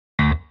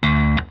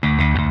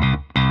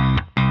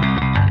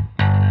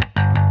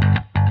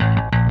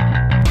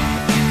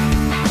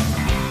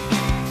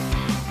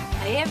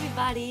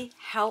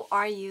how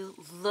are you?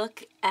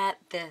 Look at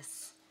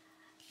this.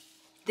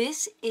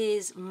 This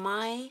is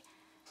my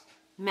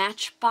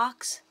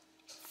Matchbox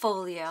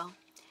Folio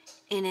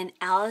in an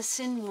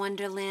Alice in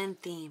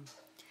Wonderland theme.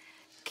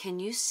 Can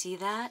you see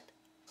that?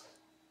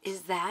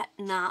 Is that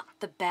not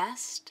the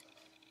best?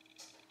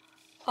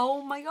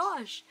 Oh my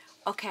gosh.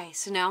 Okay,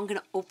 so now I'm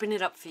going to open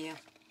it up for you.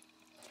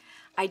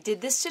 I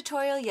did this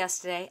tutorial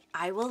yesterday.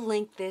 I will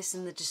link this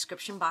in the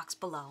description box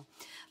below.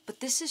 But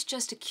this is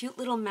just a cute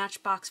little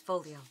Matchbox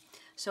Folio.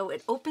 So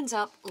it opens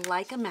up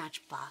like a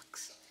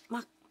matchbox.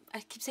 I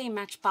keep saying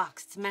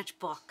matchbox. It's a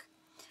matchbook.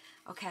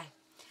 Okay,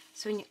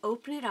 so when you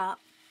open it up,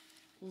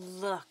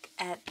 look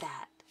at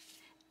that.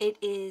 It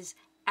is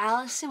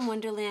Alice in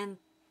Wonderland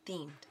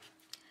themed.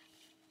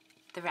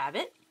 The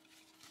rabbit.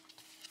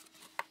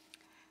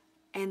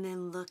 And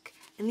then look,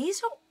 and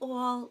these are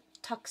all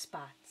tuck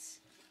spots.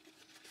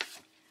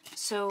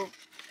 So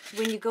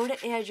when you go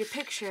to add your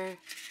picture,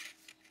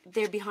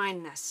 they're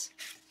behind this.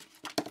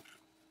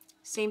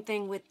 Same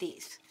thing with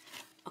these.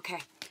 Okay,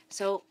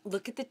 so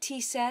look at the tea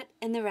set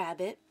and the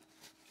rabbit,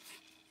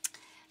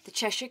 the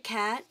Cheshire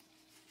Cat,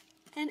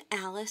 and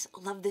Alice.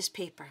 Love this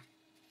paper.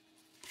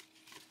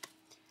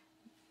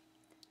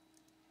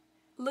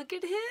 Look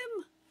at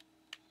him.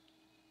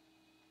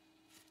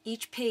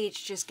 Each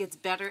page just gets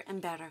better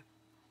and better.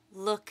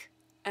 Look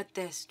at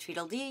this.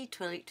 Tweedledee,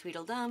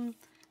 Tweedledum,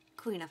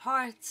 Queen of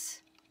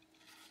Hearts,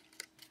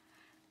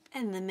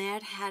 and the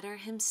Mad Hatter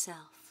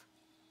himself.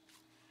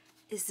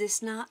 Is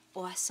this not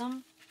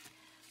awesome?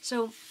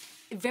 So,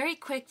 very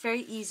quick,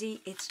 very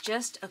easy. It's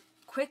just a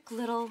quick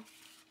little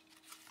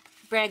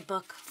brag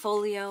book,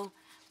 folio,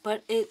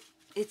 but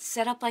it's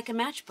set up like a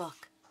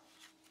matchbook.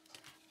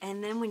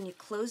 And then when you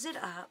close it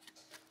up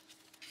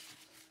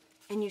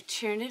and you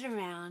turn it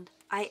around,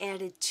 I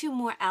added 2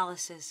 more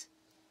Alices.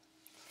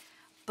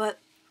 But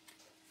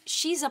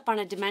she's up on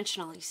a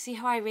dimensional. You see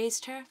how I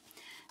raised her?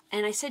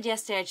 And I said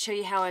yesterday I'd show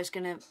you how I was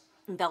going to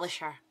embellish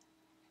her.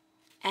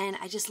 And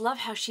I just love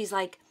how she's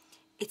like,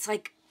 it's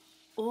like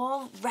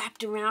all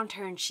wrapped around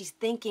her, and she's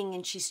thinking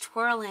and she's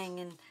twirling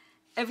and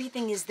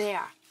everything is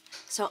there.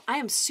 So I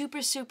am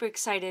super, super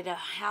excited at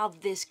how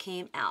this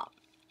came out.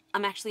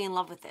 I'm actually in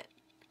love with it.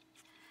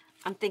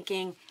 I'm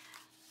thinking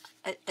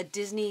a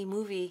Disney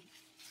movie,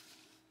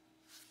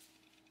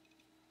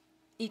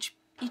 each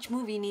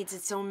movie needs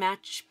its own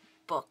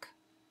matchbook.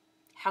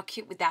 How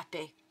cute would that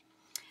be?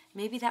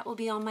 Maybe that will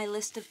be on my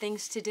list of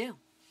things to do.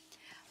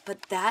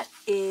 But that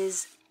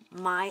is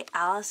my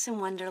Alice in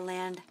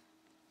Wonderland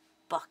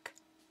book.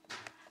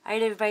 All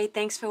right, everybody,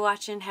 thanks for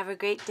watching. Have a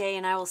great day,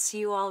 and I will see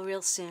you all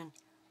real soon.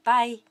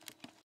 Bye.